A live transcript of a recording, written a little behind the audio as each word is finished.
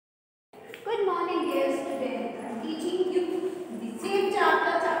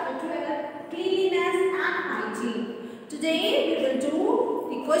Today we will do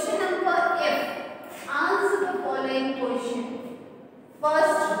the question number F. Answer the following question.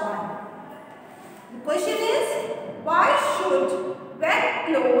 First one. The question is, why should wet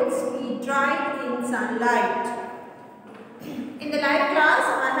clothes be dried in sunlight? In the live class,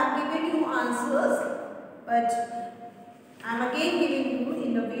 I have given you answers, but I am again giving you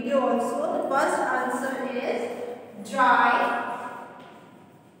in the video also. The first answer is dry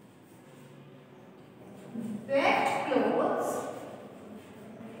wet clothes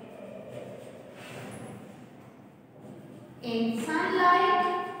in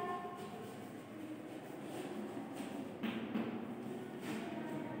sunlight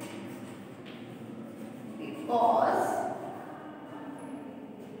because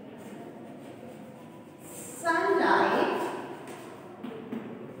sunlight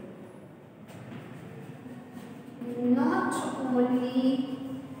not only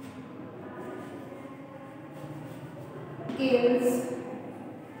kills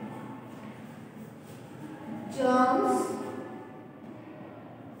germs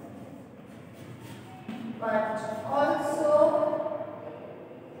but also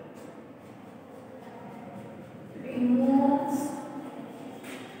removes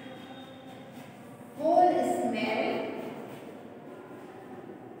foul smell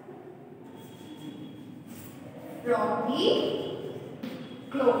from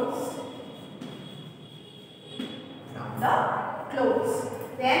the clothes.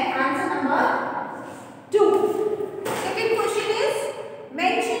 Then answer number 2. Second question is,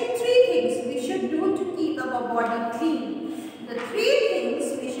 mention 3 things we should do to keep our body clean. The 3 things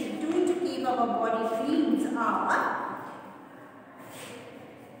we should do to keep our body clean are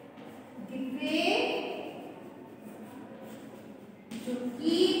the way to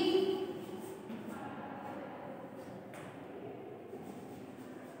keep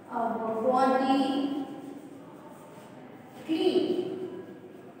our body clean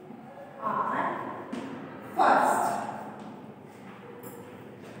are, first,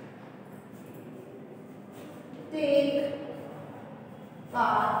 take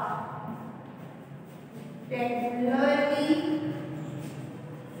bath regularly.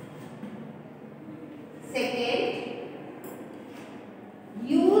 Second,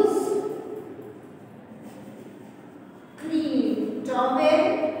 use clean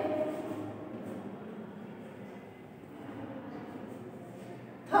towel.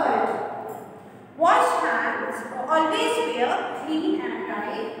 Third, wash hands. Always wear clean and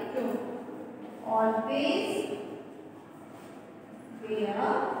dry clothes. Always wear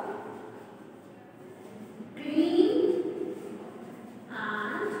clean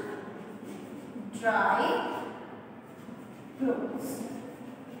and dry clothes.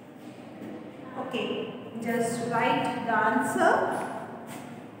 Okay, just write the answer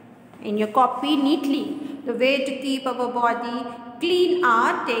in your copy neatly. The way to keep our body clean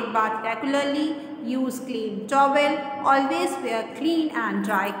are: take bath regularly, use clean towel, always wear clean and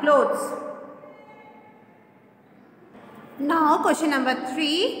dry clothes. Now question number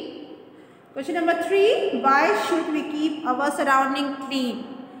 3. Question number 3. Why should we keep our surrounding clean?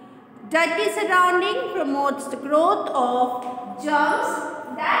 Dirty surrounding promotes the growth of germs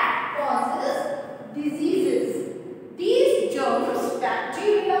that causes diseases. These germs,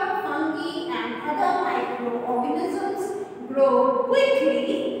 bacteria, fungi and other microorganisms grow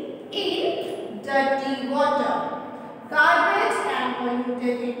quickly in dirty water, garbage and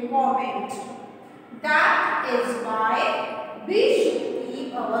polluted environment. That is why we should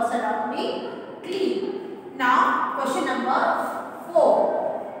keep our surrounding clean. Now, question number 4.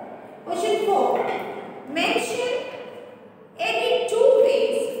 Question 4. Mention any 2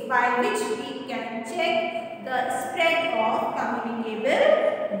 ways by which we can check the spread of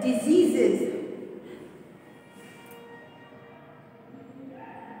communicable diseases.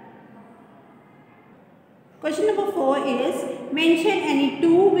 Question number 4 is, mention any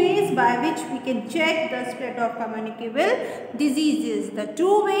 2 ways by which we can check the spread of communicable diseases. The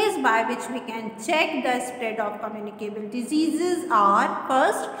 2 ways by which we can check the spread of communicable diseases are,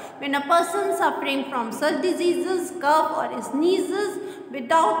 first, when a person suffering from such diseases cough or sneezes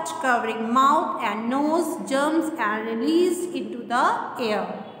without covering mouth and nose, germs are released into the air.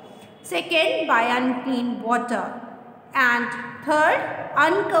 Second, by unclean water. And third,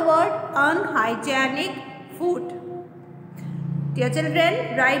 uncovered, unhygienic food. Dear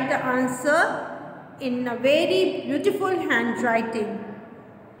children, write the answer in a very beautiful handwriting.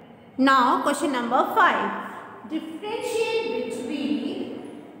 Now, question number 5. Differentiate between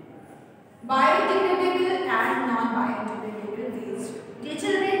biodegradable and non-biodegradable waste. Dear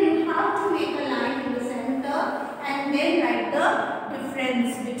children, you have to make a line in the center and then write the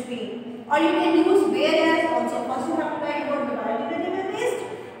difference between. Or you can use whereas also. First you have to write about the biodegradable waste,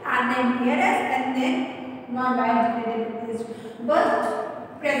 and then whereas, and then non-biodegradable waste. But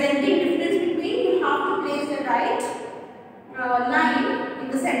presenting difference between, you have to place the right line in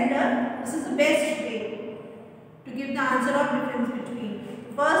the center. This is the best way to give the answer of difference between.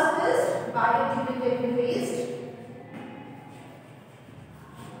 First is biodegradable waste.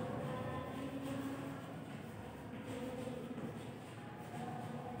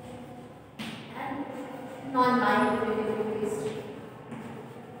 Non-biodegradable waste.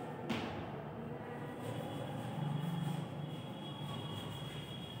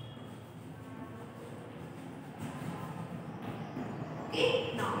 Okay,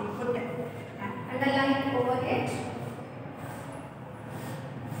 now you put it and underline over it.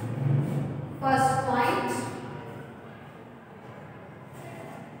 First point,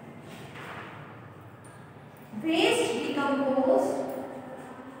 waste decomposed.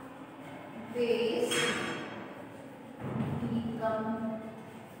 Waste decomposed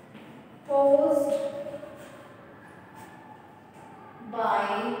by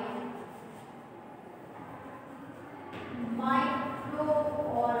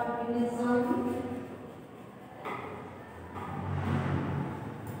microorganism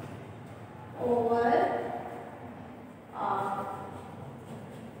over a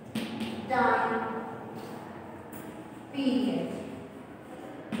time period.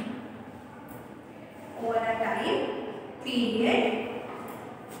 Over a time period,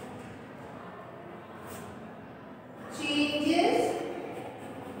 changes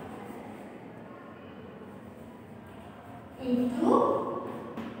into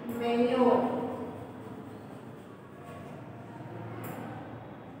manure.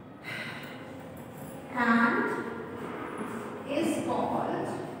 And is called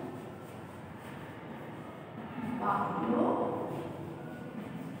biodegradable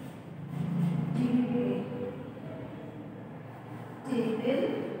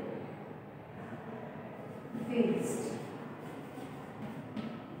waste.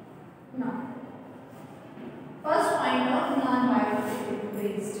 Now, first point of non-biodegradable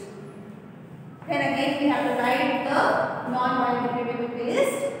waste. Then again we have to write the non-biodegradable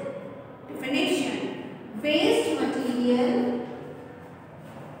waste definition. Waste material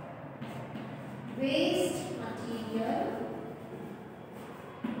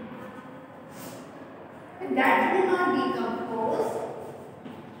that do not decompose,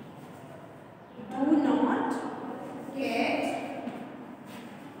 do not get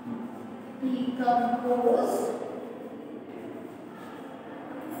decomposed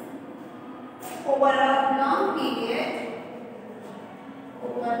over a long period,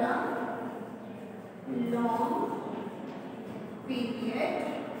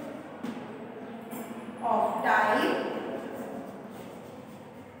 of time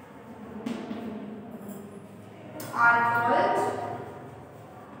are called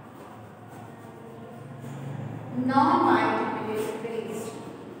non-biodegradable waste.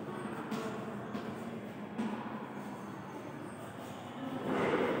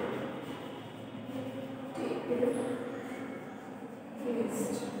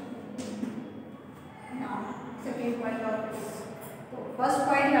 Now, second point of this. So, first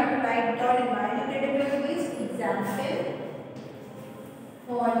point you have to write down in biodegradable waste example.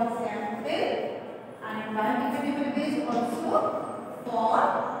 For example, and in biodegradable waste also for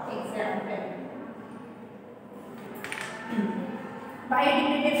example.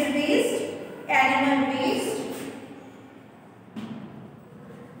 Biodegradable waste, animal waste,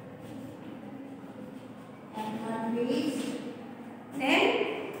 then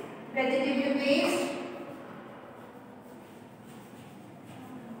vegetable waste,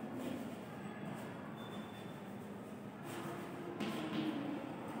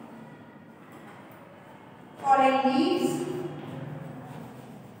 fallen leaves,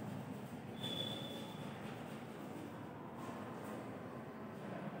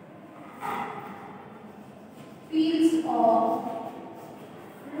 peels of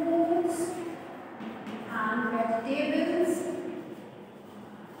fruits and vegetables,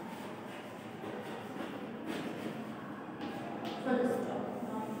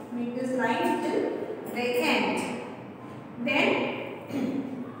 make this line till the end. Then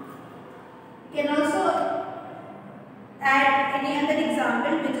you can also add any other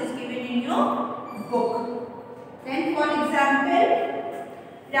example which is given in your book. Then for example,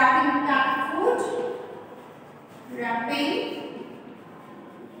 wrapping packed food, wrapping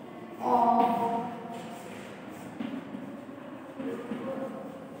of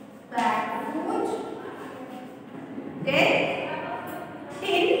packed food, then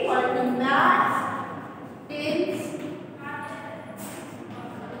tin or tin bags, tins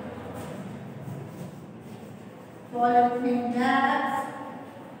polythene bags,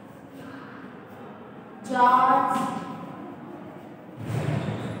 jars,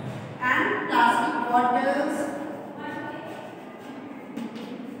 and plastic bottles.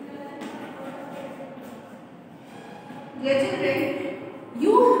 Dear children,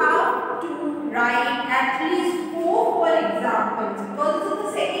 you have to write at least 4 examples, because this is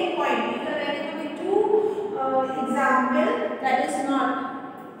the second point. If you are writing only 2 examples, that is not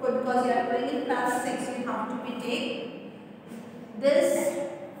good, because you are going in class 6. You have to take this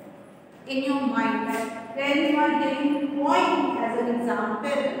in your mind that when you are giving point as an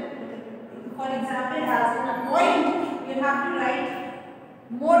example, for example, as in a point, you have to write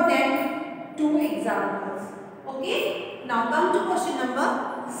more than 2 examples. Okay? Now come to question number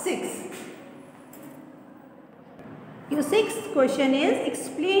 6. Your 6th question is,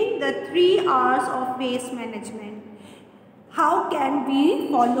 explain the 3 R's of waste management. How can we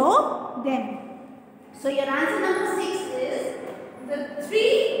follow them? So your answer number 6 is, the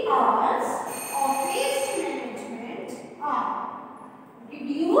 3 R's of waste management are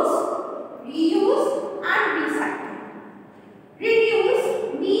reduce, reuse and recycle. Reduce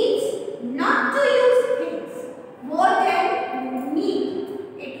means not to use things more than you need.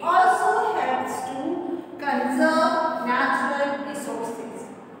 It also helps to conserve natural resources.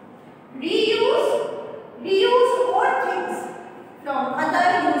 Reuse old things from other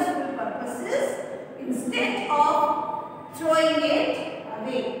useful purposes instead of throwing it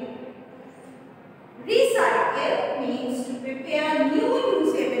away. Recycle means to prepare new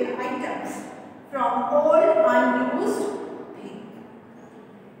usable items from old unused things.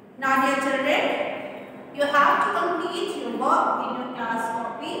 Now dear children, you have to complete your work in your class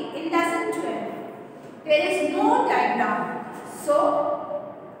copy in lesson 12. There is no diagram. So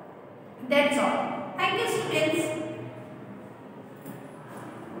that's all. Thank you students.